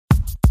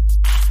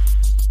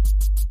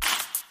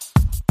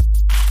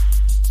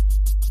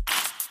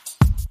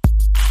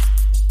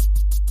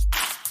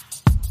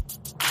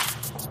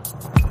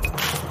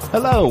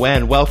Hello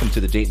and welcome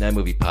to the Date Night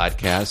Movie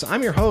Podcast.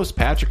 I'm your host,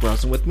 Patrick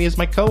Russell. With me is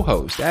my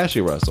co-host,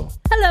 Ashley Russell.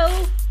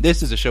 Hello.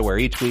 This is a show where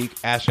each week,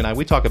 Ashley and I,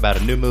 we talk about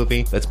a new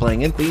movie that's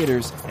playing in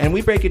theaters, and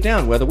we break it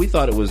down whether we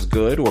thought it was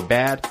good or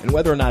bad, and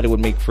whether or not it would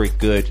make for a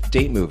good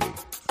date movie.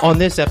 On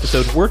this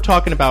episode, we're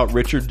talking about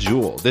Richard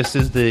Jewell. This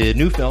is the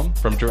new film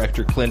from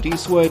director Clint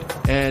Eastwood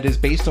and is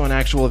based on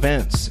actual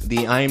events. The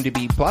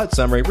IMDb plot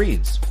summary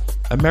reads: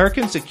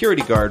 American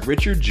security guard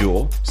Richard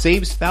Jewell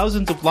saves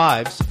thousands of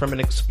lives from an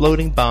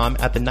exploding bomb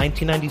at the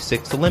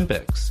 1996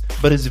 Olympics,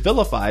 but is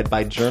vilified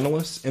by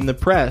journalists and the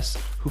press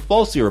who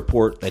falsely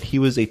report that he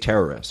was a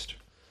terrorist.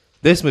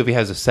 This movie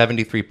has a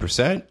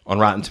 73% on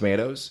Rotten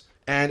Tomatoes,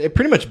 and it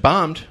pretty much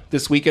bombed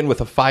this weekend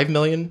with a $5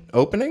 million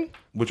opening,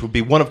 which would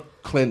be one of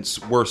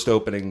Clint's worst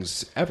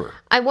openings ever.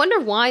 I wonder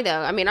why,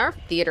 though. I mean, our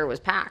theater was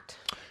packed.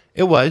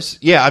 It was.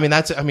 Yeah,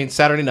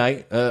 Saturday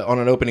night on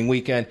an opening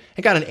weekend.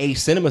 It got an A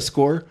cinema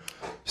score.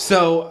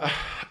 So,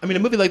 a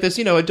movie like this,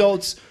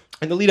 adults,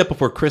 in the lead up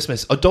before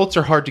Christmas, adults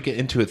are hard to get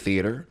into a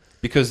theater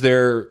because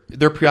they're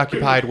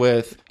preoccupied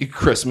with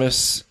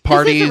Christmas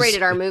parties. This is a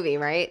rated R movie,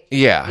 right?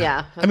 Yeah.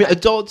 Yeah. Okay.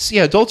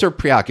 Adults are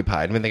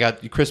preoccupied. They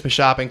got Christmas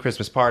shopping,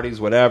 Christmas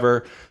parties,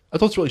 whatever.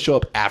 Adults really show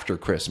up after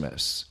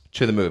Christmas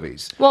to the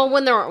movies. Well,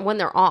 when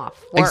they're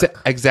off work.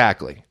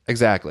 Exactly.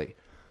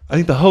 I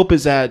think the hope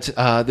is that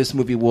this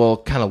movie will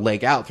kind of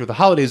leg out through the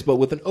holidays, but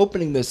with an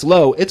opening this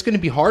low, it's going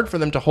to be hard for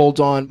them to hold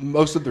on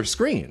most of their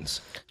screens.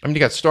 You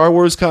got Star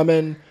Wars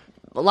coming.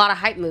 A lot of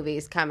hype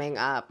movies coming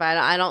up.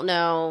 I don't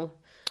know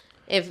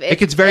if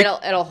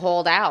it'll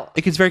hold out.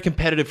 It gets very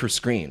competitive for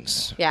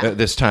screens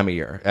this time of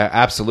year.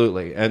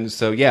 Absolutely. And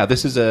so,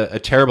 this is a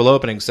terrible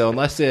opening. So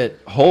unless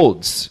it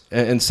holds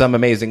in some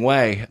amazing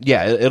way,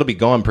 it'll be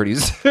gone pretty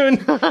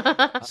soon.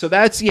 So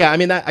that's,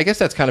 I guess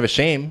that's kind of a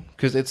shame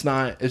because it's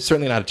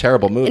certainly not a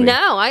terrible movie.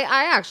 No,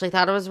 I actually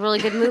thought it was a really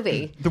good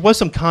movie. There was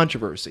some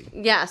controversy.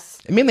 Yes.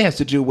 It mainly has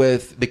to do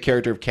with the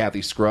character of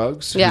Kathy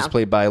Scruggs, who's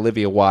played by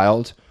Olivia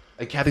Wilde.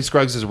 Kathy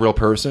Scruggs is a real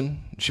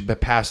person. She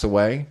passed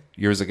away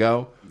years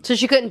ago. So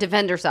she couldn't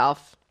defend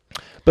herself.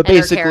 But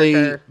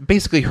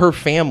basically her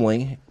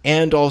family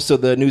and also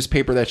the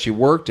newspaper that she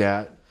worked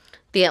at,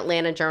 the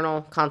Atlanta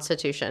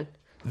Journal-Constitution,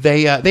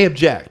 they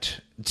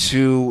object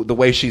to the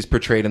way she's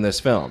portrayed in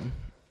this film.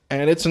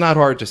 And it's not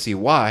hard to see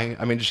why.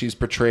 She's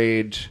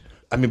portrayed,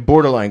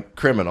 borderline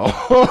criminal,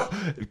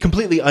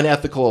 completely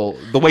unethical,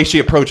 the way she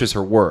approaches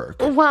her work.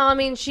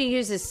 Well, she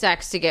uses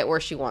sex to get where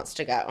she wants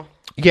to go.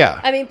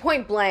 Yeah.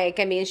 Point blank.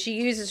 She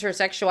uses her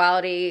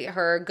sexuality,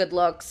 her good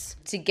looks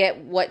to get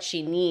what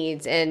she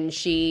needs. And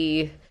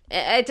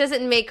it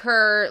doesn't make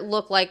her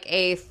look like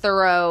a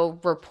thorough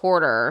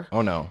reporter.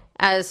 Oh, no.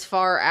 As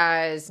far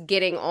as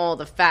getting all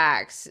the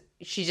facts,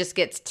 she just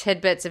gets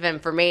tidbits of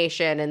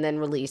information and then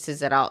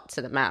releases it out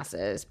to the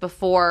masses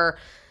before,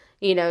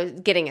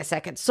 getting a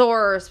second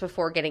source,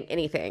 before getting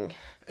anything.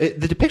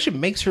 The depiction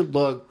makes her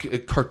look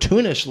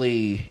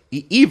cartoonishly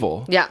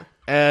evil. Yeah.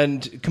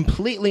 And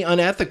completely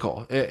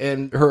unethical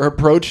in her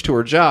approach to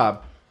her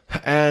job.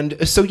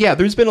 And so,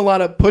 there's been a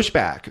lot of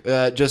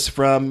pushback just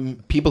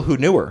from people who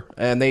knew her.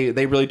 And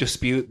they really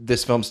dispute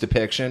this film's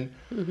depiction.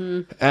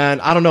 Mm-hmm.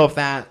 And I don't know if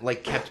that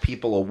kept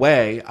people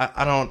away.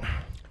 I don't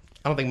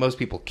think most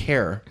people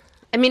care.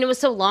 It was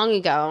so long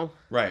ago.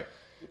 Right.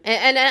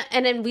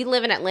 And then we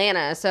live in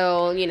Atlanta.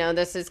 So,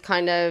 this is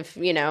kind of,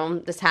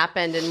 this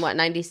happened in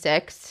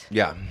 96?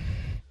 Yeah.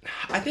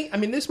 I think,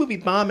 this movie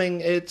bombing,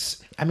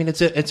 it's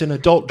an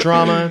adult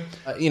drama.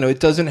 It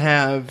doesn't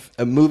have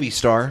a movie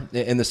star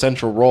in the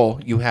central role.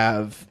 You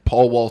have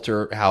Paul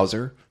Walter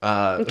Hauser.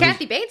 And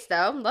Kathy Bates,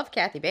 though. Love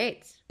Kathy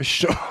Bates.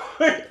 Sure.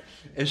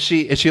 Is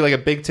she like a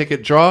big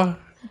ticket draw?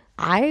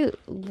 I'd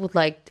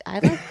like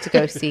to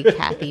go see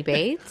Kathy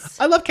Bates.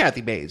 I love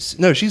Kathy Bates.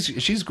 No,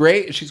 she's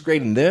great. She's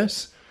great in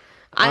this.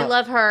 I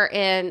love her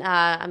in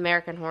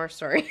American Horror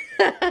Story.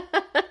 I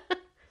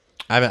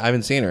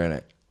haven't seen her in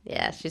it.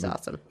 Yeah, she's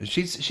awesome.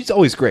 She's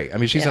always great.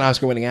 She's an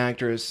Oscar-winning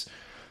actress.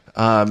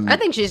 I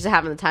think she's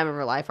having the time of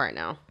her life right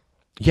now.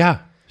 Yeah.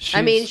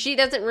 She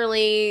doesn't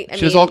really...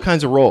 She has all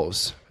kinds of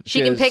roles.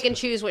 She can pick and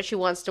choose what she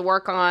wants to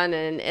work on,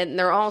 and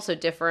they're all so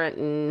different.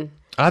 And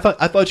I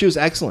thought she was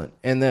excellent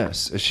in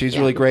this. She's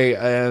really great,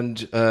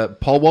 and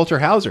Paul Walter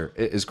Hauser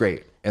is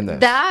great in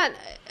this.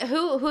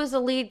 Who's the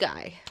lead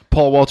guy?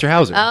 Paul Walter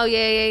Hauser. Oh,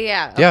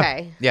 yeah.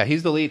 Okay. Yeah,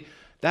 he's the lead.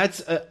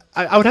 That's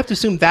I would have to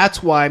assume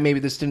that's why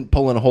maybe this didn't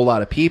pull in a whole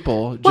lot of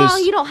people.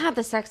 Well, you don't have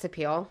the sex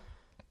appeal.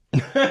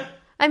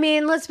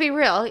 Let's be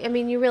real.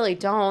 You really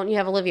don't. You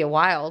have Olivia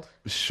Wilde.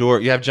 Sure.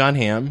 You have John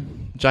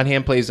Hamm. John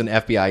Hamm plays an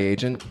FBI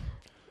agent.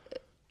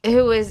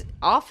 Who is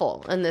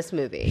awful in this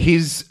movie.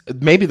 He's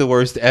maybe the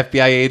worst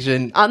FBI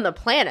agent on the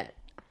planet.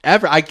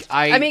 Ever.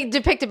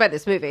 Depicted by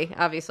this movie,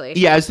 obviously.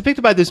 Yeah, as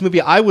depicted by this movie,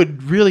 I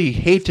would really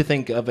hate to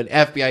think of an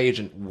FBI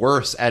agent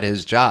worse at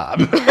his job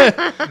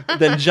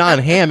than John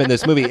Hamm in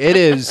this movie. It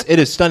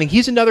is stunning.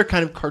 He's another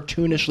kind of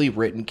cartoonishly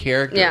written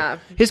character. Yeah.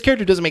 His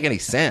character doesn't make any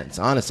sense,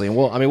 honestly. And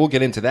we'll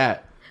get into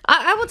that.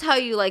 I will tell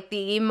you,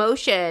 the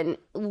emotion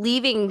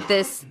leaving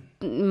this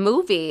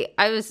movie,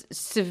 I was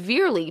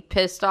severely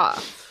pissed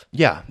off.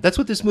 Yeah, that's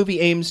what this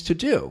movie aims to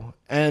do.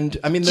 And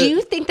I mean, do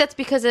you think that's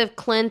because of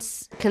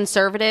Clint's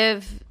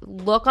conservative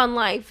look on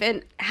life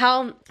and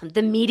how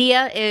the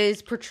media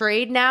is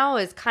portrayed now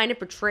is kind of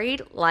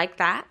portrayed like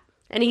that?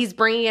 And he's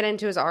bringing it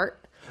into his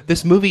art?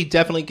 This movie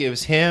definitely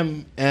gives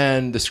him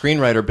and the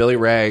screenwriter, Billy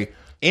Ray,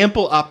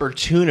 ample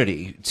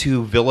opportunity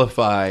to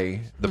vilify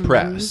the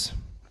press,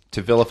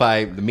 to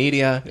vilify the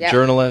media,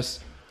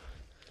 journalists.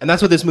 And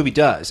that's what this movie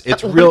does.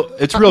 It's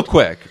real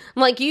quick.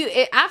 Like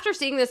after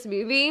seeing this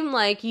movie,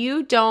 like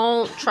you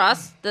don't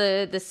trust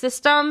the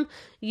system.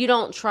 You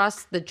don't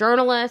trust the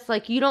journalists.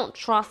 Like you don't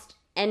trust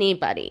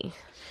anybody.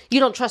 You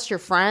don't trust your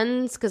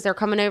friends because they're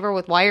coming over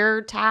with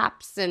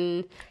wiretaps.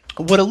 And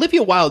what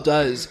Olivia Wilde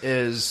does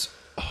is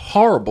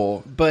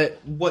horrible. But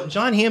what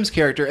John Hamm's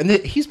character, and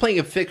he's playing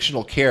a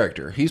fictional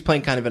character. He's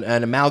playing kind of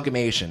an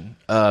amalgamation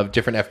of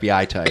different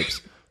FBI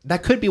types.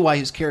 That could be why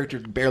his character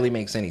barely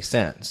makes any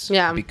sense.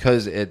 Yeah.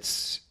 Because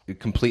it's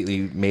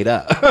completely made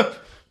up.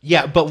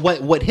 Yeah, but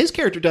what his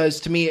character does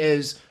to me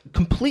is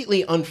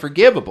completely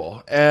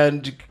unforgivable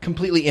and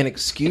completely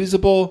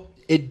inexcusable.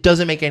 It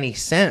doesn't make any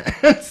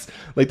sense.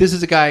 Like, this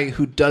is a guy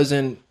who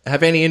doesn't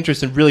have any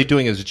interest in really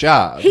doing his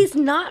job. He's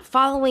not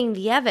following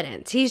the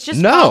evidence. He's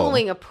just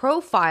following a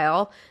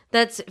profile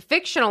that's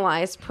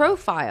fictionalized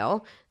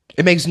profile.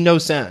 It makes no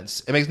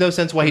sense. It makes no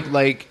sense why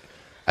he,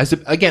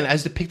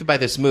 as depicted by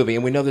this movie,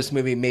 and we know this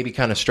movie maybe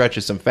kind of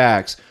stretches some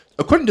facts.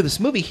 According to this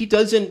movie, he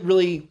doesn't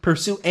really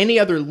pursue any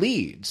other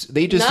leads.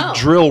 They just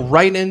drill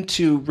right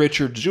into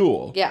Richard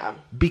Jewell. Yeah.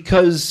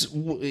 Because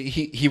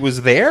he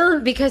was there?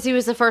 Because he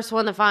was the first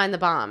one to find the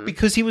bomb.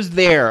 Because he was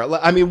there.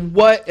 I mean,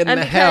 what in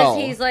the hell? And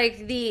because he's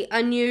like the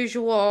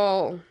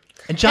unusual...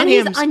 And John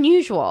Hamm's Hamm's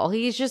unusual.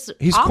 He's just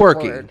awkward.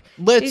 Quirky.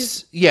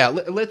 Let's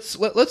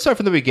start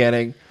from the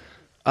beginning.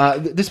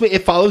 This way,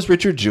 it follows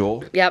Richard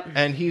Jewell. Yep.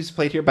 And he's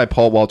played here by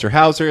Paul Walter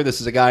Hauser. This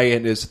is a guy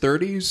in his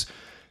 30s.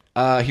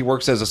 He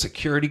works as a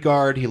security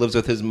guard. He lives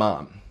with his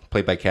mom,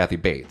 played by Kathy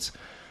Bates.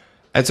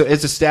 And so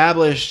it's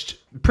established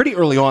pretty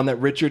early on that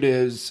Richard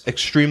is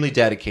extremely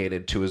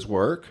dedicated to his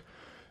work,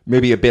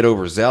 maybe a bit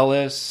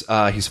overzealous.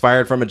 He's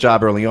fired from a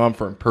job early on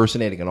for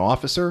impersonating an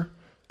officer.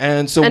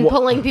 And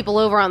pulling people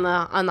over on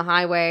the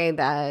highway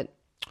that...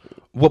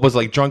 What was,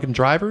 like, drunken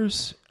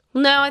drivers?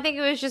 No, I think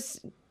it was just...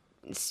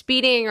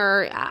 speeding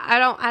or I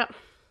don't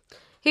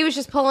he was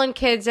just pulling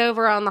kids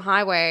over on the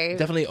highway,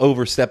 definitely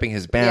overstepping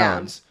his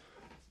bounds.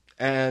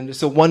 And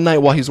so one night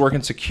while he's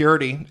working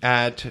security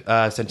at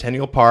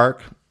Centennial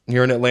Park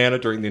here in Atlanta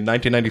during the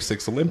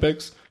 1996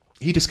 Olympics,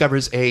 he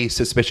discovers a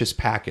suspicious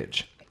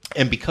package.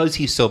 And because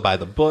he's so by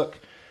the book,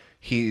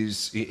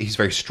 he's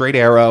very straight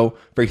arrow,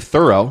 very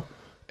thorough.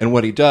 And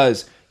what he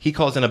does, he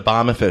calls in a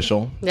bomb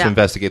official to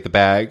investigate the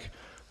bag,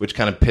 which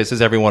kind of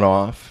pisses everyone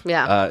off.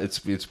 Yeah.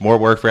 It's more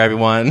work for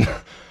everyone.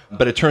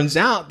 But it turns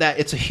out that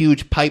it's a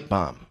huge pipe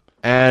bomb.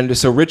 And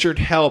so Richard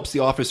helps the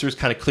officers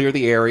kind of clear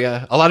the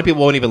area. A lot of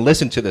people won't even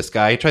listen to this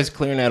guy. He tries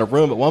clearing out a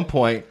room at one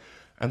point,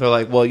 and they're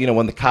like, well,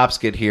 when the cops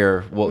get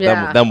here,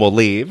 then we'll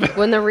leave.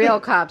 When the real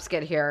cops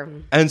get here.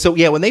 And so,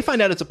 when they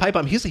find out it's a pipe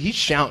bomb, he's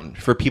shouting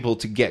for people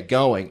to get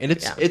going. And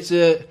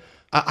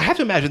I have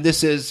to imagine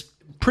this is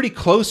pretty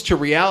close to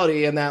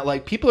reality in that,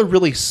 like, people are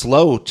really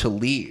slow to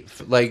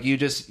leave. Like, you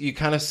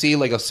kind of see,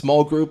 like, a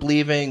small group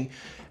leaving,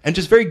 and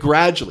just very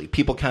gradually,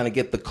 people kind of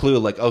get the clue,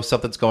 like, oh,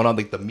 something's going on.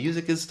 Like, the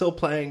music is still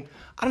playing.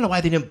 I don't know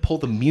why they didn't pull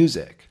the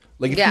music.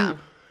 Like,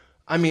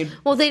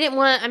 well, they didn't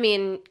want,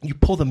 you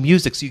pull the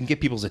music so you can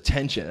get people's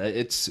attention.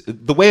 It's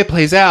the way it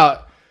plays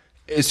out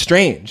is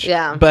strange.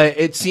 Yeah. But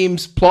it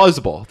seems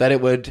plausible that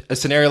a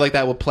scenario like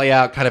that would play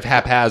out kind of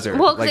haphazard.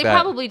 Well, because they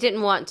probably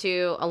didn't want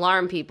to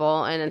alarm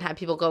people and have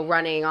people go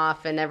running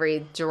off in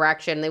every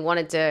direction. They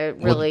wanted to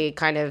really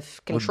kind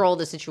of control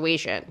the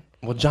situation.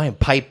 Well, giant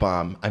pipe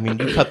bomb.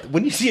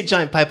 When you see a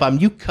giant pipe bomb,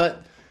 you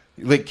cut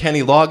like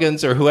Kenny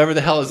Loggins or whoever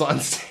the hell is on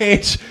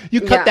stage.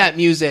 You cut that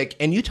music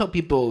and you tell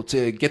people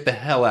to get the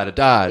hell out of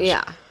Dodge.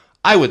 Yeah.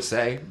 I would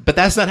say, but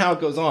that's not how it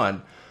goes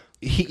on.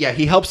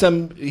 He helps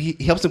them. He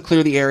helps them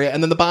clear the area,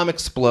 and then the bomb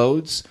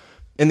explodes.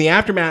 In the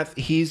aftermath,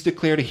 he's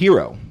declared a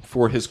hero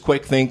for his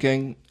quick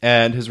thinking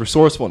and his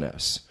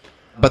resourcefulness.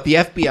 But the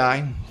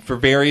FBI, for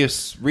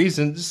various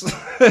reasons,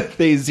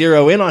 they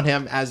zero in on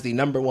him as the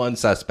number one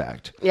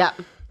suspect. Yeah.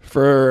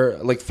 For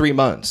like 3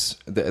 months,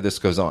 this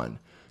goes on.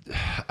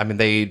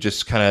 They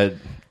just kind of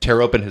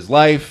tear open his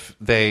life.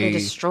 They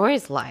destroy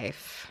his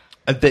life.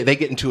 They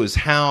get into his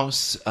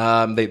house.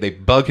 They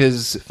bug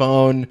his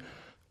phone.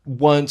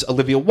 Once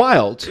Olivia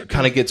Wilde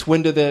kind of gets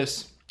wind of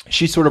this,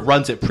 she sort of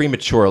runs it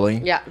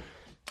prematurely. Yeah.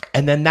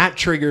 And then that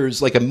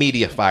triggers like a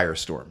media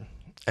firestorm.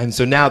 And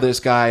so now this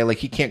guy, like,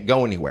 he can't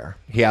go anywhere.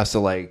 He has to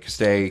like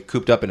stay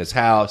cooped up in his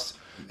house.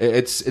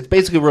 It's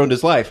basically ruined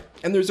his life.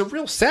 And there's a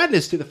real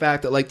sadness to the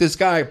fact that, like, this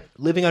guy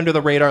living under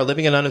the radar,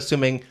 living an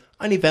unassuming,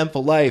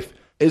 uneventful life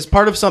is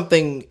part of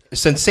something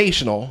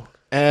sensational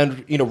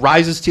and,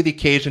 rises to the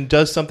occasion,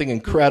 does something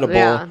incredible.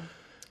 Yeah.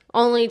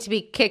 Only to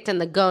be kicked in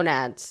the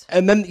gonads.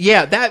 And then,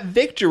 that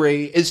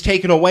victory is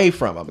taken away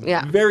from him.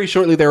 Yeah. Very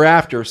shortly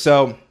thereafter.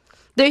 So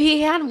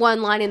He had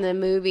one line in the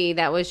movie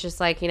that was just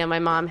like, my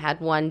mom had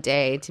one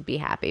day to be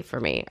happy for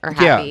me or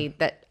happy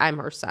that I'm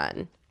her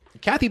son.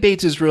 Kathy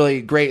Bates is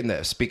really great in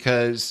this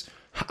because,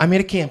 I mean,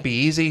 it can't be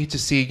easy to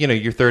see,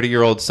 your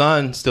 30-year-old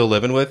son still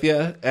living with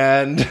you.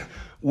 And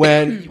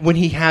when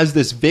he has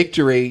this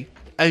victory,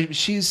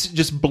 she's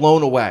just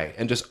blown away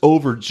and just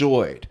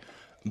overjoyed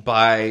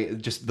by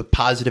just the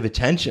positive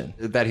attention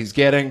that he's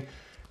getting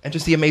and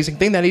just the amazing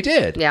thing that he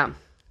did. Yeah.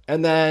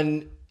 And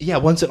then,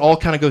 once it all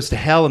kind of goes to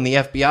hell and the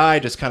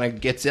FBI just kind of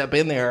gets up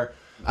in there,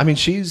 I mean,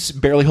 she's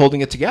barely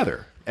holding it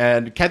together.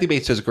 And Kathy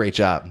Bates does a great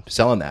job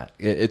selling that.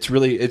 It's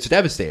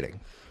devastating.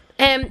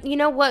 And you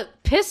know what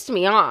pissed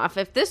me off?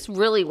 If this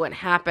really would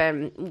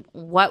happen,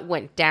 what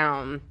went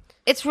down,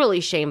 it's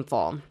really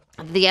shameful.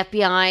 The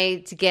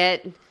FBI to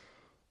get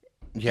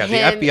the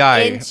him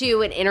FBI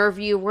into an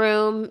interview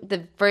room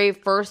the very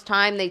first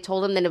time they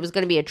told him that it was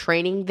going to be a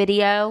training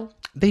video.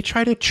 They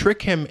try to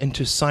trick him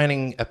into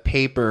signing a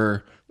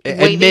paper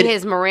waiving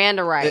his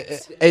Miranda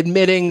rights.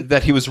 Admitting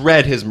that he was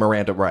read his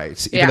Miranda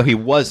rights, even though he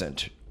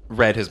wasn't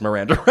read his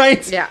Miranda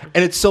rights. Yeah.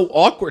 And it's so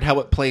awkward how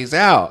it plays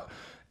out.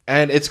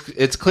 And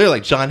it's clear,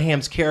 like, John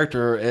Hamm's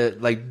character,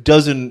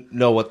 doesn't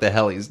know what the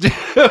hell he's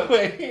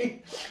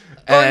doing.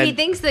 Or he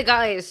thinks the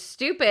guy is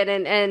stupid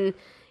and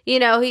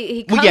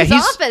he comes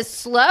off as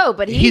slow,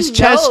 but he knows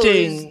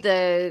testing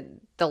the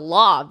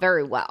law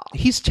very well.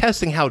 He's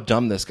testing how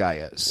dumb this guy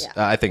is,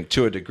 I think,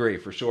 to a degree,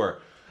 for sure.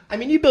 I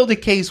mean, you build a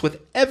case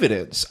with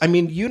evidence. I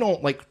mean, you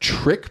don't,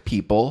 trick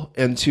people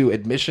into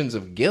admissions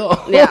of guilt.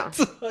 Yeah.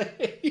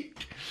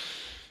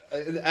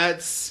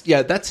 That's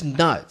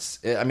nuts.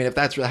 I mean, if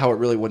that's how it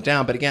really went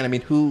down. But again, I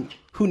mean, who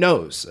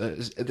knows?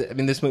 I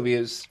mean, this movie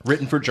is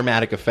written for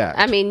dramatic effect.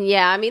 I mean,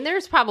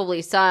 there's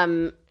probably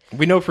some...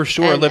 We know for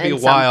sure Olivia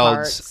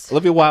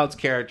Wilde's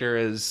character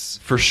is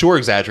for sure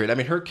exaggerated. I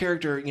mean, her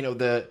character,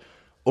 the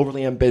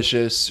overly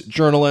ambitious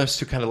journalist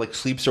who kind of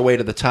sleeps her way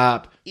to the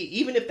top.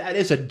 Even if that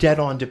is a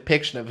dead-on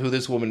depiction of who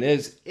this woman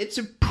is, it's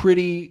a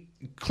pretty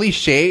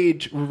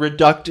cliched,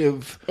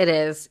 reductive it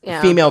is,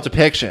 female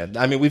depiction.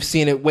 I mean, we've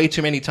seen it way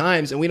too many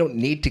times, and we don't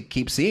need to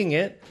keep seeing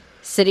it.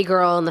 City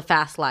girl in the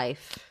fast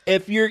life.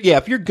 If you're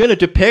gonna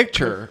depict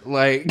her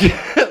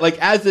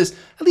as this,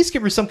 at least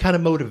give her some kind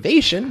of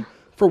motivation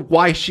for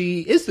why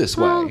she is this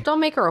way. Don't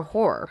make her a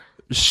whore.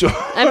 Sure.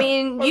 I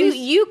mean,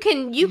 you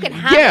can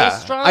have a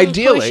strong,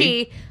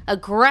 pushy,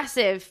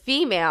 aggressive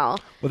female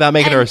without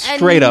making her a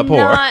straight up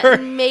whore,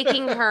 not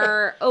making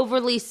her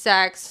overly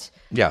sexed.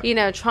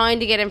 Yeah, trying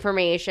to get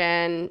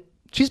information.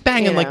 She's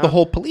banging the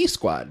whole police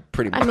squad,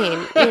 pretty much. I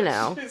mean,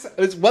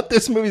 it's what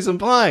this movie's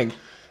implying.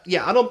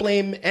 Yeah, I don't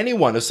blame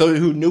anyone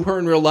who knew her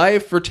in real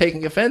life for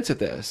taking offense at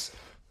this.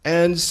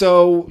 And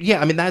so,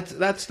 I mean,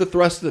 that's the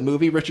thrust of the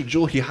movie. Richard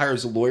Jewell, he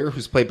hires a lawyer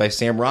who's played by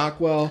Sam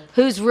Rockwell,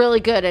 who's really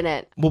good in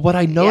it. Well, what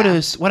I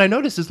notice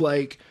is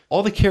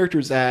all the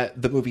characters that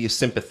the movie is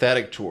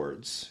sympathetic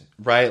towards,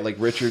 right? Like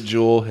Richard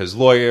Jewell, his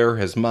lawyer,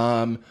 his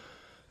mom,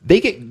 they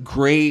get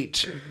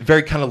great,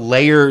 very kind of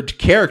layered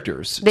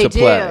characters to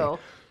play.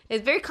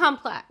 It's very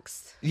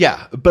complex.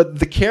 Yeah, but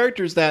the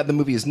characters that the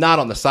movie is not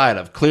on the side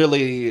of,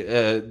 clearly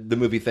the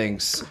movie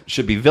thinks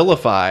should be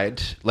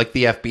vilified, like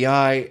the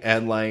FBI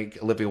and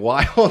Olivia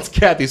Wilde's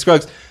Kathy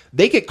Scruggs,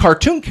 they get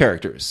cartoon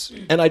characters.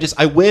 And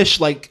I wish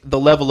the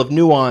level of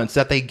nuance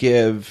that they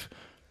give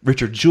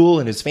Richard Jewell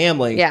and his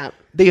family,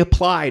 they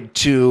applied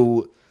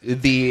to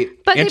the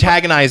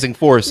antagonizing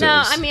forces.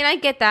 No, I mean, I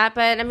get that,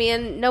 but I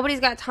mean, nobody's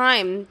got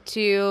time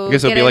to... I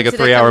guess it'll be a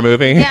 3-hour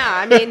movie. Yeah,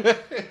 I mean,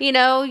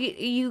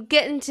 you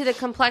get into the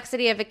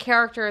complexity of a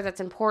character that's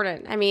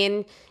important. I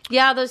mean,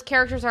 those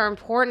characters are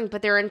important,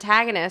 but they're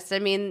antagonists. I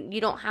mean, you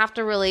don't have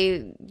to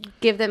really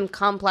give them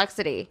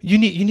complexity. You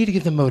need to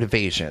give them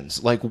motivations.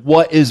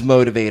 What is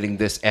motivating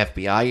this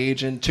FBI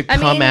agent to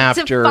come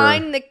after...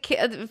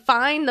 to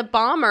find the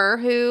bomber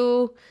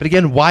who... But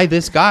again, why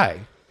this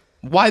guy?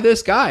 Why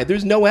this guy?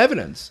 There's no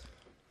evidence.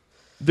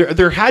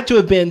 There had to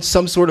have been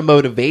some sort of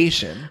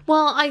motivation.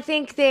 Well, I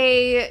think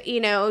they,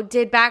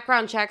 did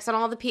background checks on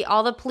all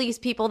the police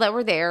people that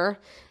were there,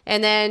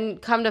 and then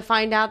come to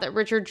find out that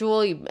Richard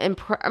Jewell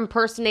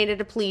impersonated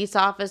a police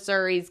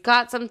officer. He's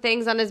got some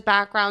things on his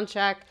background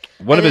check.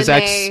 One of his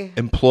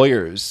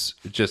ex-employers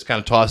just kind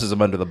of tosses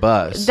him under the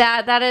bus.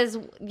 That is,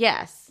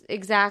 yes,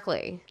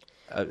 exactly.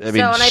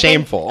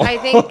 Shameful. I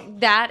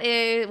think that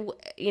is,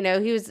 he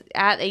was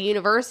at a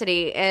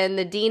university, and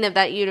the dean of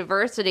that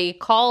university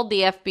called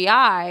the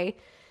FBI,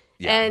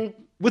 and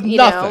with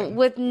nothing.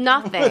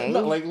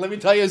 Let me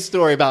tell you a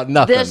story about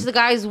nothing. The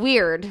guy's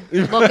weird.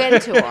 Look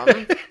into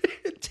him.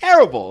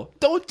 Terrible.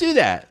 Don't do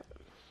that.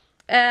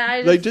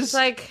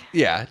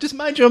 Just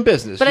mind your own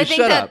business. But I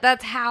think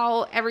that's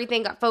how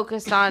everything got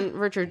focused on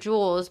Richard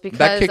Jewell, because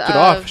that kicked it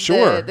off.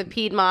 Sure, the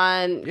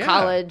Piedmont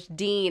College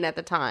dean at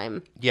the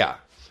time. Yeah.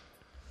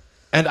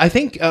 And I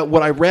think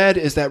what I read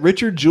is that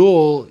Richard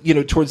Jewell,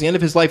 towards the end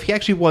of his life, he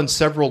actually won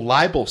several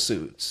libel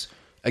suits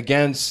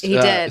against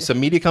some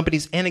media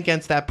companies and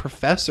against that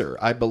professor,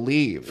 I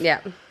believe.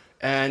 Yeah.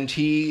 And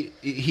he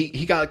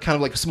got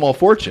kind of a small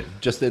fortune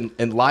just in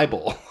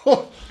libel.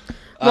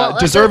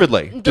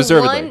 Deservedly.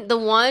 The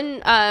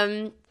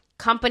one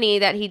company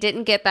that he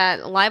didn't get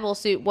that libel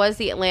suit was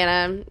the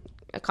Atlanta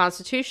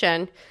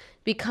Constitution,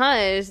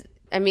 because,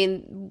 I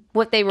mean,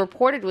 what they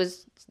reported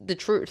was the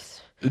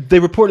truth. They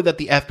reported that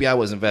the FBI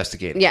was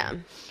investigating. Yeah.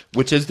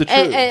 Which is the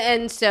truth.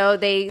 And so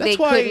they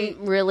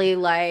couldn't really,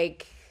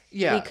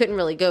 he couldn't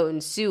really go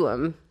and sue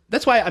him.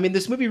 That's why, I mean,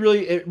 this movie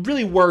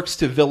really works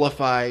to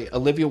vilify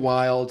Olivia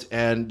Wilde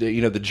and,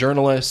 the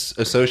journalists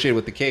associated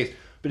with the case.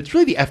 But it's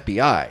really the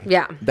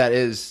FBI that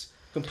is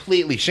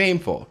completely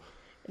shameful.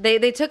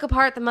 They took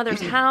apart the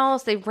mother's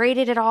house. They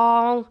raided it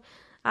all.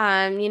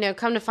 Come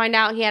to find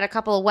out he had a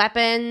couple of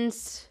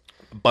weapons.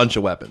 A bunch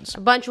of weapons.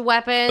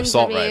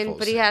 Assault rifles.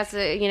 But he has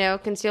a,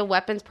 concealed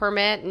weapons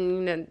permit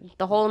and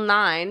the whole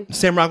nine.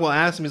 Sam Rockwell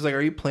asked him, he's like,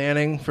 are you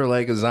planning for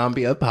a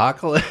zombie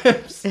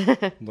apocalypse? I'm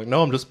like,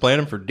 no, I'm just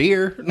planning for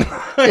deer.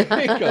 I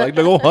like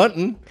to go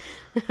hunting.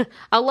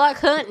 I like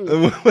hunting.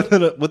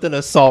 with an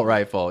assault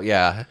rifle,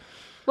 yeah.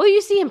 Well,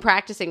 you see him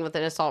practicing with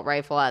an assault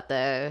rifle at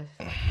the...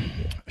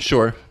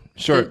 Sure.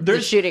 The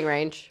shooting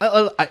range.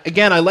 I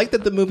like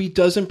that the movie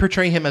doesn't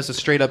portray him as a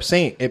straight up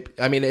saint.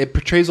 It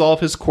portrays all of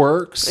his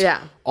quirks,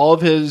 all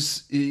of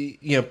his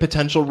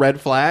potential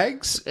red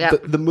flags. Yeah.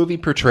 The movie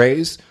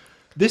portrays.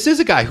 This is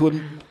a guy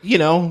who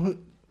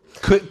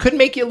could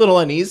make you a little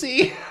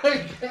uneasy,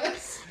 I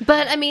guess.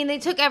 But I mean, they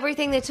took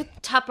everything. They took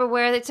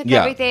Tupperware. They took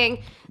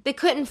everything. They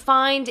couldn't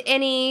find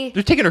any.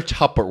 They're taking her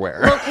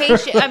Tupperware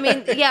location.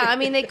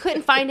 They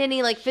couldn't find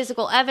any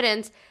physical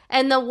evidence.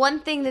 And the one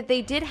thing that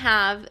they did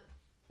have.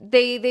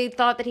 They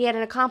thought that he had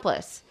an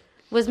accomplice,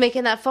 was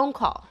making that phone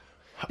call.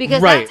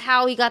 Because that's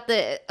how he got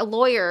a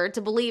lawyer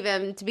to believe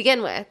him to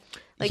begin with.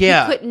 He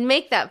couldn't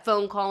make that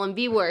phone call and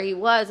be where he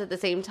was at the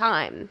same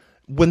time.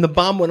 When the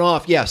bomb went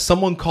off,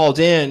 someone called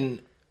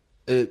in.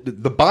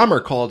 The bomber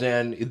called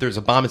in, there's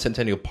a bomb in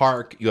Centennial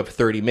Park, you have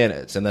 30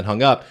 minutes, and then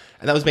hung up.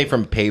 And that was made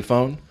from a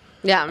payphone.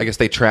 Yeah. I guess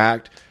they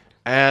tracked.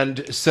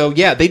 And so,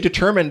 they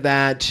determined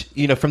that,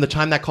 from the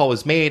time that call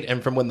was made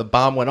and from when the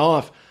bomb went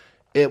off,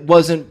 it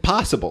wasn't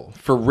possible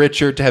for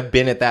Richard to have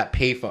been at that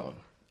payphone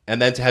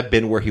and then to have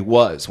been where he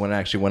was when it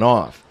actually went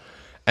off.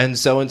 And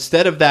so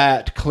instead of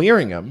that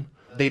clearing him,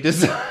 they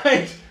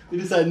decided,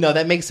 no,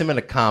 that makes him an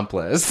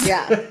accomplice.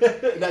 Yeah.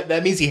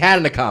 that means he had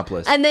an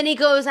accomplice. And then he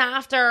goes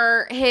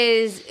after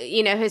his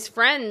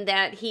friend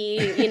that he,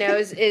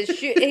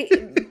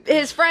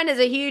 his friend is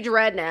a huge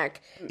redneck.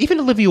 Even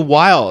Olivia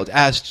Wilde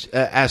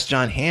asked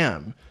John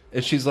Hamm,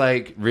 and she's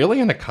like,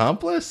 really, an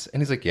accomplice? And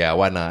he's like, yeah,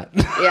 why not?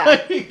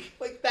 Yeah.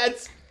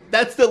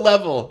 That's the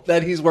level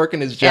that he's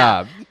working his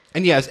job. Yeah.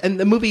 And yes, and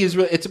the movie is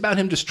it's about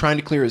him just trying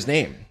to clear his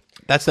name.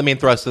 That's the main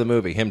thrust of the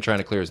movie, him trying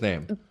to clear his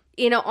name.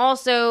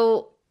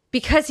 Also,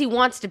 because he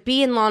wants to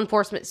be in law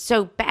enforcement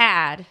so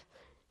bad,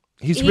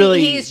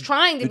 he's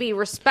trying to be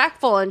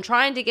respectful and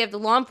trying to give the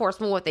law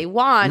enforcement what they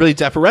want. Really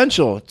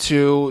deferential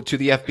to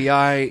the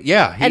FBI.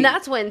 Yeah. And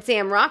that's when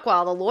Sam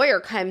Rockwell, the lawyer,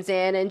 comes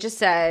in and just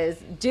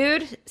says,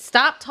 dude,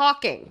 stop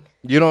talking.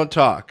 You don't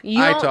talk.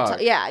 I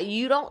talk.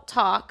 You don't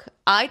talk.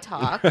 I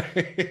talk.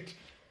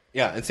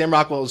 Yeah, and Sam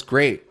Rockwell is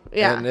great.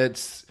 Yeah. And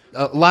it's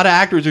a lot of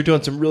actors are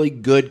doing some really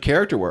good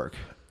character work.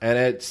 And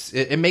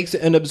it makes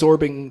it an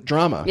absorbing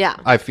drama. Yeah.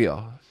 I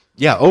feel.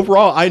 Yeah,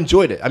 overall, I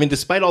enjoyed it. I mean,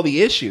 despite all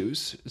the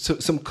issues,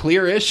 some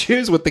clear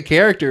issues with the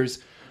characters,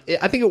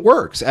 I think it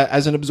works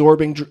as an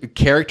absorbing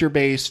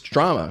character-based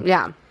drama.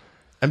 Yeah.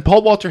 And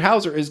Paul Walter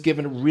Hauser is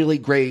given a really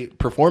great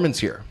performance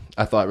here.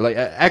 I thought,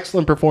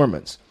 excellent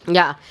performance.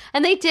 Yeah.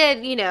 And they did,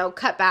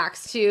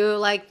 cutbacks to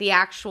the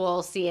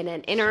actual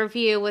CNN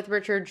interview with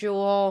Richard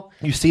Jewell.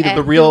 You see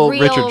the real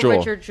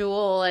Richard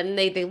Jewell, and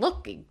they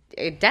look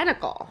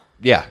identical.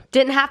 Yeah.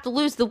 Didn't have to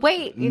lose the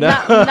weight. No.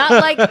 Not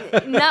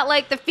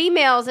like the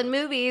females in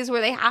movies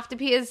where they have to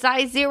be a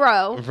size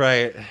 0.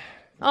 Right.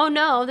 Oh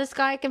no, this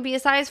guy can be a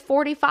size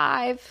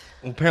 45.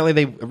 Apparently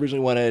they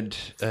originally wanted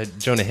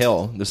Jonah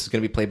Hill. This is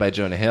going to be played by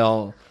Jonah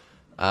Hill.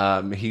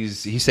 He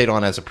stayed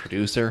on as a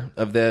producer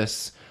of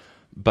this,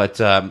 but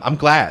I'm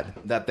glad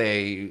that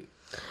they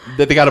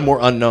got a more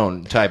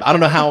unknown type. I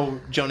don't know how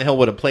Jonah Hill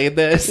would have played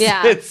this.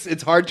 Yeah.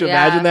 It's hard to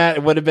imagine that.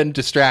 It would have been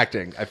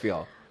distracting, I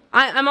feel.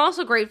 I'm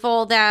also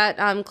grateful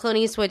that Clint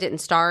Eastwood didn't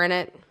star in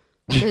it,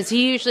 because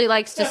he usually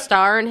likes to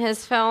star in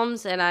his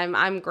films, and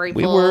I'm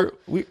grateful.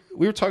 We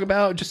were talking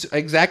about just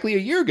exactly a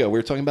year ago. We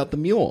were talking about The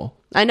Mule.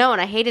 I know,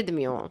 and I hated The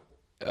Mule.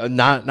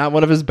 Not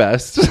one of his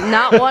best.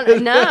 Not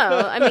one. No,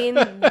 I mean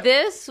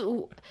this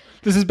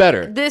is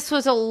better. This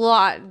was a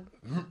lot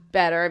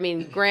better. I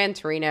mean, Gran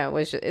Torino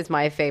is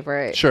my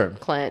favorite. Sure.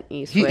 Clint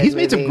Eastwood. He's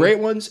made some great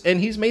ones,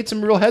 and he's made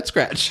some real head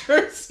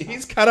scratchers.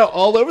 He's kind of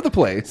all over the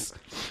place,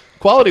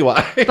 quality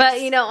wise.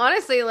 But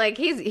honestly,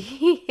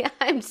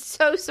 I'm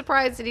so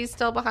surprised that he's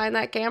still behind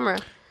that camera.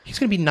 He's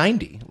going to be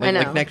 90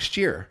 like next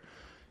year.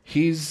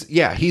 He's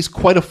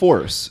quite a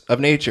force of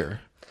nature.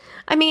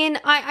 I mean,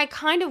 I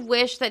kind of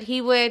wish that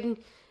he would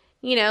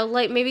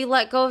like maybe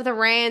let go of the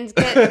reins,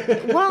 get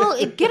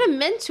a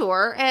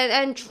mentor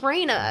and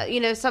train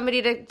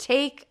somebody to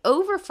take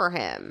over for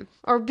him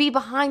or be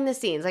behind the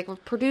scenes, like a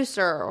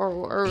producer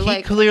or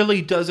he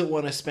clearly doesn't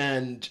want to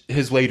spend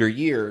his later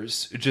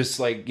years just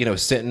like,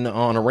 sitting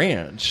on a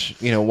ranch,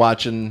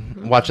 watching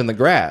the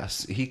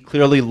grass. He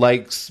clearly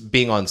likes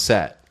being on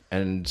set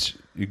and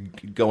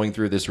going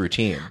through this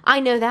routine.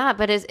 I know that,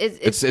 but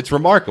it's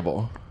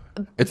remarkable.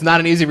 It's not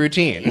an easy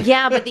routine.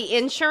 Yeah, but the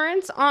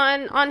insurance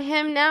on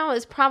him now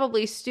is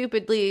probably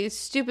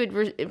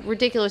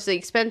ridiculously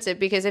expensive,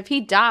 because if he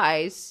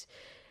dies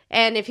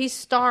and if he's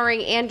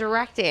starring and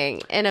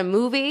directing in a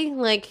movie,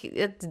 like,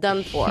 it's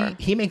done for.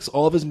 He makes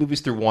all of his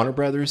movies through Warner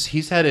Brothers.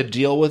 He's had a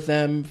deal with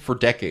them for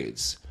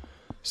decades.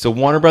 So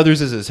Warner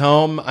Brothers is his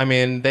home. I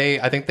mean,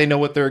 I think they know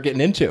what they're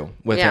getting into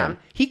with him.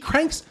 He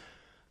cranks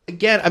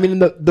again. I mean,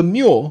 the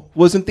Mule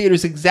was in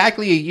theaters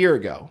exactly a year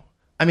ago.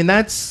 I mean,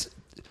 that's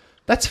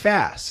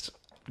fast.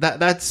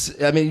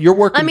 That's. I mean, you're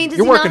working. I mean, does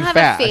you're he working not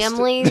have fast. a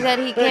family that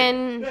he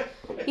can?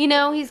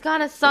 He's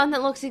got a son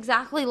that looks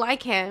exactly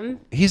like him.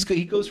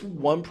 He goes from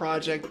one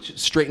project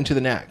straight into the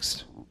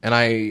next,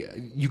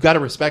 and you got to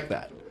respect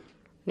that.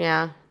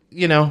 Yeah.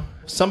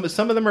 Some of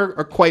them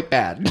are quite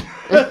bad.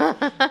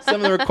 Some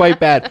of them are quite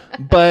bad,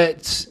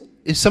 but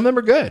some of them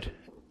are good.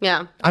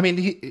 Yeah. I mean,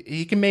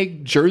 he can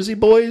make Jersey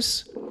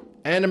Boys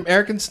and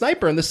American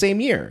Sniper in the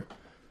same year.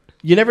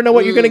 You never know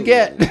what you're going to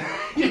get.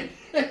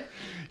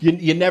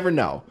 You never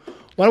know.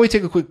 Why don't we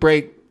take a quick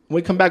break? When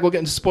we come back, we'll get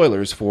into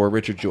spoilers for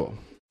Richard Jewell.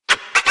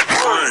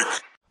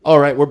 All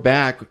right, we're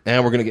back,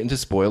 and we're going to get into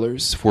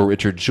spoilers for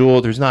Richard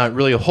Jewell. There's not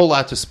really a whole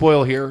lot to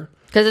spoil here.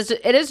 Because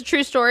it is a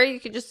true story. You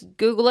can just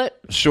Google it.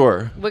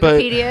 Sure.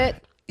 Wikipedia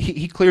it.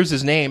 He clears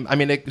his name. I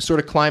mean, it sort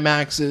of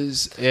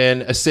climaxes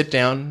in a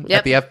sit-down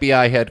at the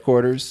FBI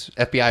headquarters,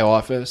 FBI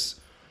office.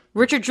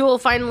 Richard Jewell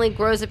finally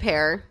grows a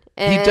pair.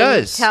 And he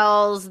does.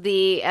 Tells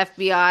the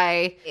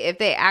FBI if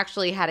they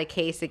actually had a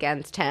case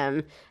against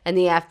him. And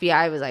the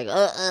FBI was like,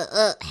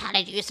 how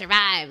did you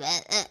survive?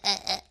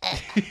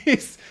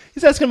 He's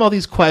asking him all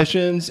these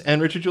questions,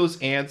 and Richard Jewell's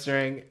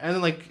answering. And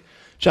then, like,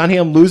 John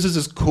Hamm loses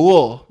his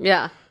cool.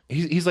 Yeah.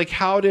 He's like,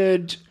 how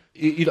did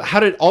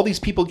all these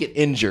people get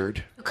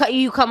injured?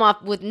 You come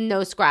up with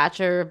no scratch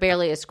or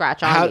barely a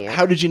scratch on you.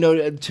 How did you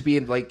know to be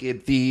in, like,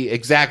 at the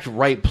exact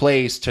right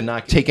place to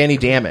not take any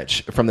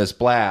damage from this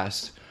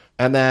blast?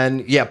 And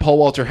then, Paul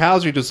Walter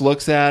Hauser just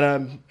looks at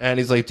him, and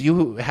he's like, do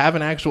you have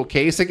an actual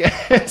case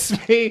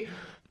against me?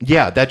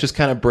 Yeah, that just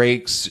kind of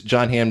breaks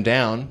John Hamm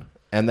down.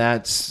 And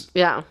that's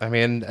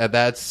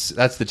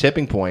the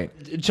tipping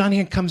point. John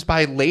Hamm comes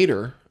by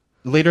later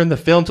in the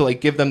film to,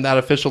 like, give them that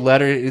official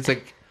letter. It's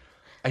like,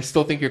 I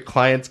still think your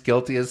client's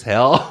guilty as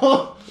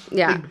hell.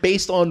 Yeah. Like,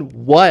 based on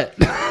what?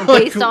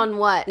 Based on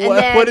what? And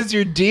then, what is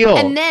your deal?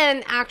 And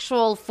then,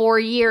 4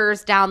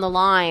 years down the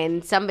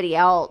line, somebody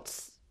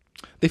else.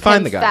 They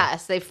find the guy.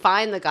 They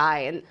find the guy.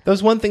 And that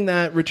was one thing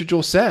that Richard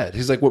Jewell said.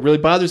 He's like, what really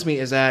bothers me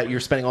is that you're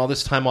spending all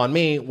this time on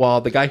me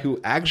while the guy who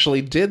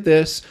actually did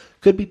this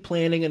could be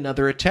planning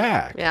another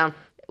attack. Yeah.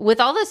 With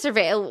all the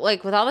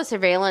surveillance,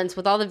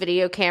 with all the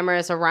video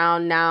cameras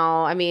around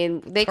now, I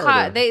mean, they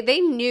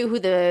knew who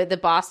the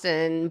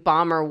Boston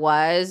bomber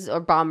was, or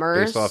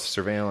bombers. Based off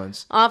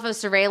surveillance. Off of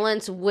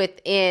surveillance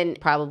within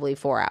probably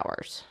 4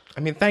 hours. I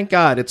mean, thank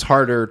God it's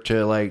harder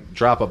to, like,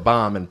 drop a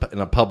bomb in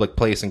a public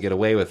place and get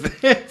away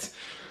with it.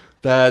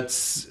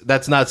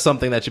 That's not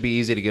something that should be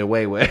easy to get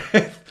away with.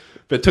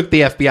 But it took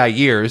the FBI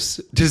years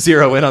to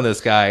zero in on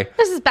this guy.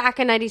 This is back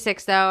in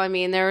 96, though. I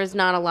mean, there was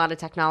not a lot of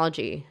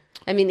technology.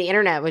 I mean, the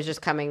internet was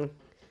just coming.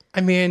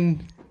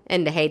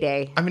 Into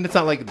heyday. I mean, it's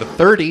not like the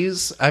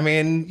 30s. I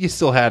mean, you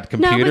still had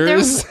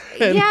computers.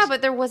 No,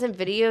 but there wasn't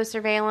video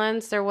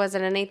surveillance. There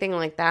wasn't anything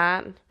like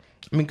that.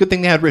 I mean, good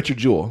thing they had Richard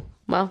Jewell.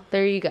 Well,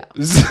 there you go.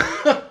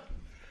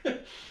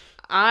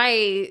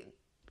 I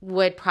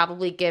would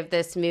probably give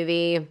this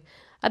movie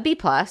a B+.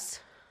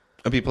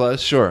 A B+,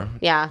 sure.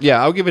 Yeah.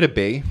 Yeah, I'll give it a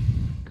B.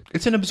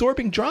 It's an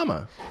absorbing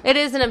drama. It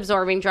is an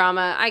absorbing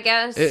drama, I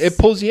guess. It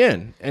pulls you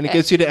in, and it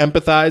gets you to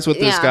empathize with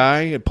this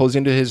guy. It pulls you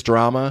into his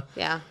drama.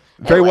 Yeah.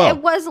 Very well.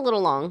 It was a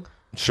little long.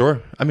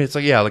 Sure. I mean, it's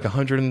like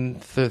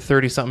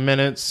 130-something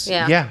minutes.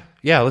 Yeah.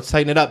 Yeah, let's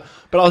tighten it up.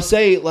 But I'll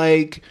say,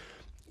 like,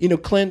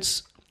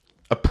 Clint's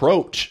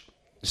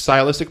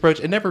stylistic approach,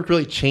 it never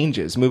really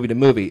changes movie to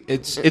movie.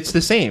 It's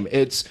the same.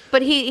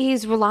 But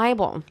he's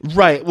reliable.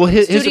 Right. Well,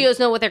 studios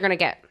know what they're going to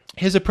get.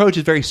 His approach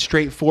is very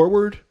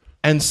straightforward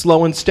and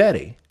slow and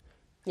steady.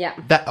 Yeah.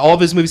 That all of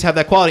his movies have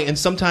that quality, and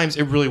sometimes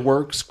it really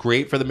works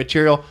great for the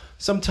material.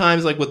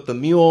 Sometimes, like with The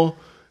Mule,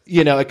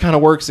 it kind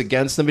of works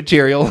against the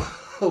material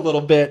a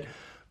little bit.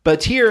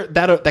 But here,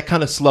 that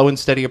kind of slow and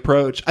steady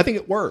approach, I think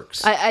it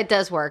works. It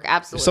does work,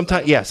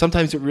 absolutely.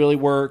 Sometimes it really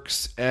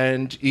works,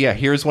 and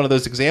here's one of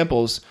those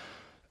examples.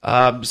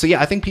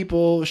 I think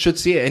people should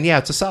see it, and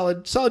it's a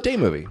solid day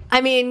movie.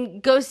 I mean,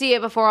 go see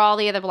it before all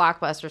the other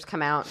blockbusters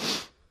come out.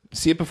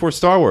 See it before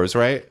Star Wars,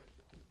 right?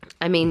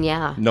 I mean,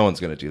 yeah. No one's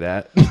going to do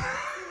that.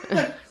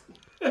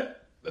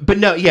 But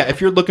no,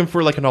 if you're looking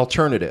for, like, an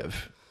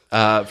alternative,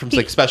 from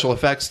like special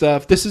effects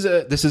stuff. This is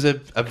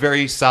a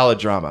very solid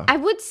drama. I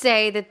would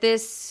say that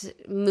this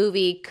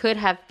movie could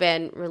have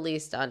been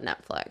released on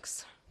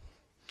Netflix.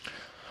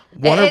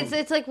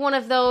 It's like one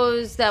of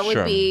those that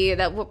would be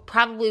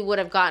probably would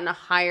have gotten a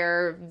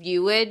higher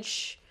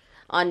viewage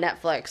on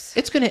Netflix.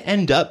 It's going to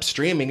end up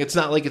streaming. It's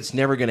not like it's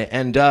never going to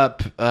end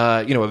up,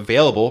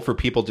 available for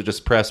people to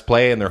just press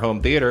play in their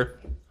home theater.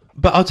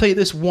 But I'll tell you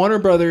this, Warner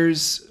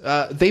Brothers,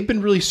 they've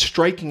been really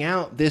striking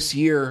out this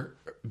year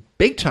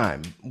big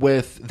time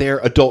with their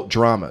adult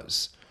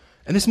dramas.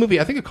 And this movie,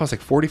 I think it cost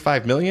like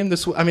 $45 million.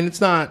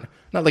 It's not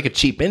like a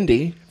cheap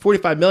indie.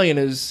 $45 million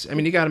is,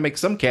 you got to make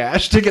some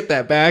cash to get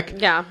that back.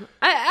 Yeah.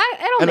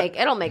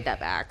 It'll make that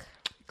back.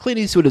 Clint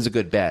Eastwood is a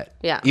good bet.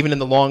 Yeah. Even in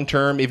the long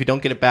term, if you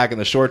don't get it back in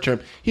the short term,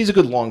 he's a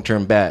good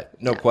long-term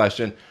bet, no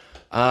question.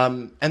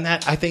 And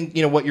that, I think,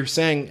 what you're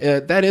saying,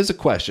 that is a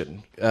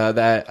question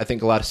that I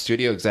think a lot of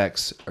studio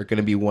execs are going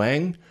to be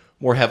weighing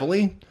more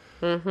heavily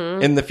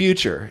in the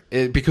future.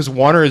 Because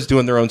Warner is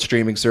doing their own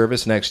streaming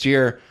service next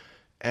year.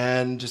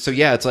 And so,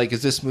 it's like,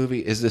 is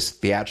this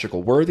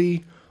theatrical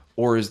worthy?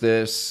 Or is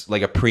this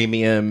like a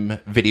premium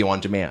video on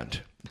demand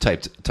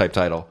type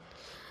title?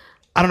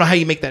 I don't know how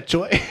you make that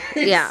choice.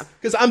 Yeah.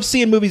 Because I'm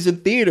seeing movies in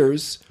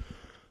theaters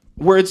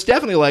where it's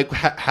definitely like,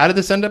 how did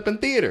this end up in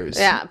theaters?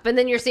 Yeah, but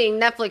then you're seeing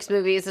Netflix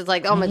movies. It's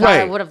like, oh my God,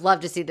 Right. I would have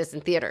loved to see this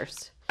in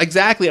theaters.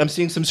 Exactly. I'm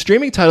seeing some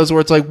streaming titles where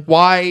it's like,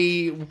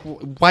 why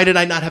did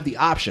I not have the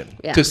option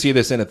to see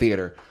this in a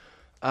theater?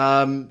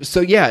 It's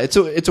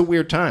a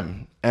weird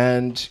time.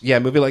 And a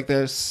movie like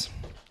this,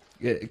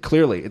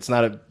 clearly, it's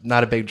not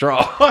a big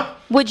draw.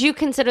 Would you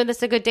consider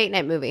this a good date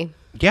night movie?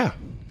 Yeah.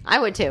 I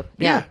would too.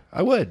 Yeah,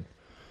 I would.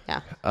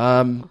 Yeah.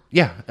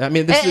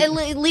 It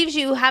It leaves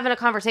you having a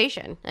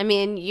conversation.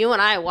 You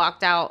and I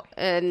walked out,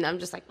 and I'm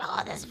just like,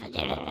 oh, this.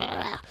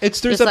 It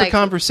stirs up a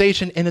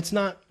conversation, and it's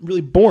not really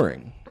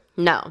boring.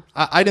 No,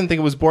 I didn't think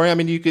it was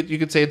boring. You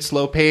could say it's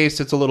slow paced,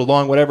 it's a little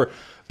long, whatever.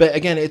 But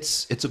again,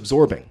 it's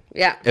absorbing.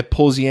 Yeah, it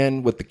pulls you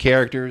in with the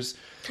characters,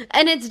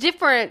 and it's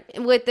different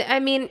with.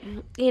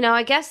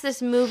 I guess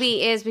this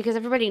movie is because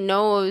everybody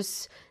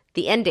knows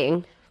the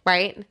ending,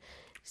 right?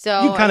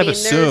 So you kind of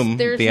assume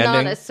there's the not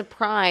ending. a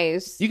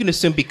surprise. You can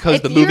assume because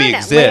if the movie you're in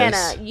exists.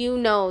 Atlanta, you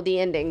know the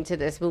ending to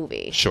this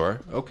movie. Sure.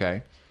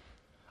 Okay.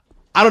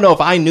 I don't know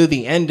if I knew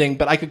the ending,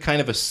 but I could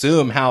kind of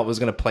assume how it was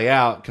going to play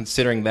out,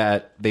 considering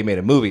that they made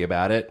a movie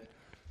about it.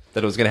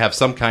 That it was going to have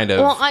some kind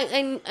of. Well,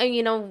 I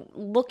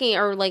looking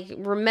or like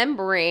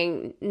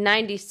remembering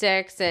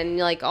 '96 and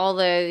like all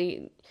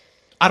the.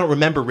 I don't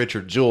remember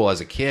Richard Jewell as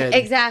a kid.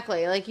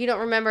 Exactly. Like you don't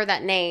remember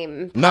that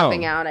name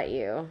popping out at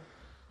you.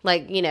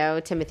 Like,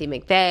 Timothy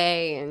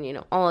McVeigh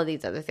and, all of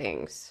these other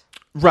things.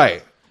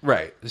 Right.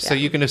 So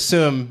you can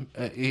assume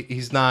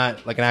he's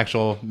not like an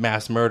actual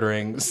mass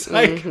murdering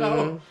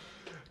psycho.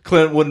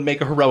 Clint wouldn't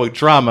make a heroic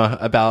drama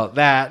about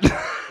that.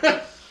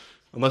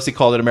 Unless he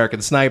called it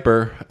American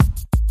Sniper.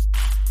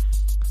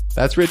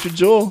 That's Richard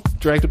Jewell,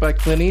 directed by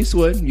Clint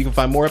Eastwood. You can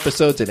find more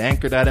episodes at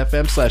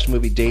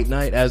anchor.fm/movie date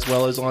night, as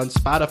well as on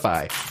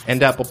Spotify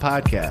and Apple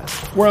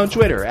Podcasts. We're on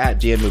Twitter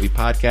at DNMovie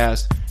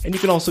Podcast, and you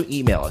can also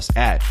email us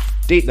at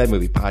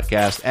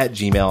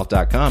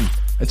datenightmoviepodcast@gmail.com.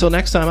 Until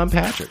next time, I'm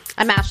Patrick.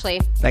 I'm Ashley.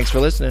 Thanks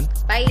for listening.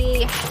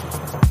 Bye.